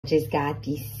Just got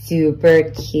these super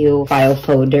cute file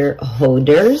folder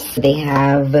holders. They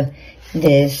have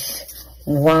this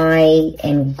white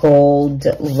and gold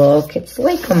look. It's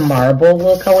like a marble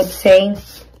look, I would say,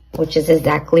 which is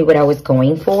exactly what I was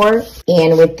going for.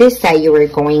 And with this set, you are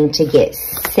going to get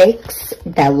 6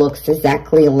 that looks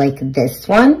exactly like this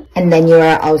one. And then you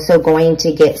are also going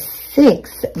to get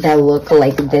 6 that look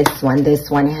like this one.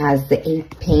 This one has a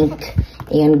pink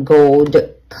and gold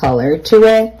color to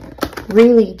it.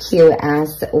 Really cute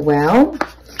as well.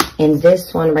 And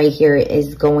this one right here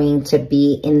is going to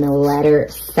be in the letter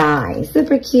size.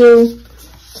 Super cute.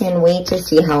 Can't wait to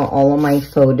see how all of my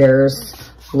folders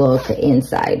look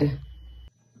inside.